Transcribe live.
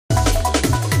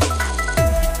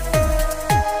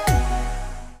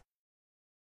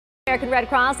American Red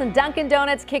Cross and Dunkin'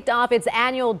 Donuts kicked off its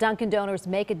annual Dunkin' Donors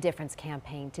Make a Difference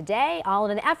campaign today, all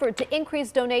in an effort to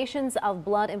increase donations of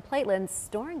blood and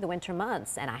platelets during the winter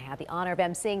months. And I had the honor of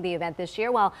emceeing the event this year.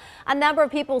 While a number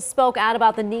of people spoke out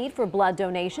about the need for blood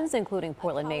donations, including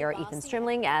Portland Mayor Ethan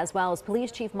Strimling, as well as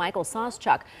Police Chief Michael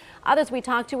Soschuk. Others we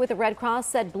talked to with the Red Cross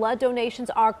said blood donations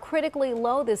are critically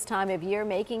low this time of year,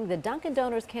 making the Dunkin'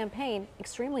 Donors campaign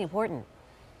extremely important.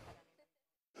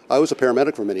 I was a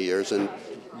paramedic for many years, and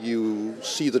you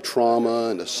see the trauma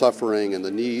and the suffering and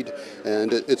the need,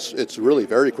 and it's really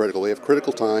very critical. We have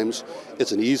critical times.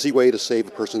 It's an easy way to save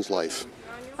a person's life.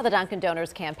 The Dunkin'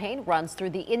 Donors campaign runs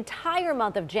through the entire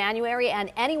month of January,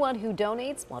 and anyone who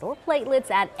donates blood or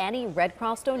platelets at any Red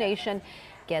Cross donation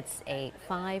gets a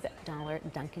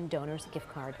 $5 Dunkin' Donors gift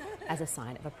card as a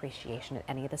sign of appreciation at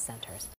any of the centers.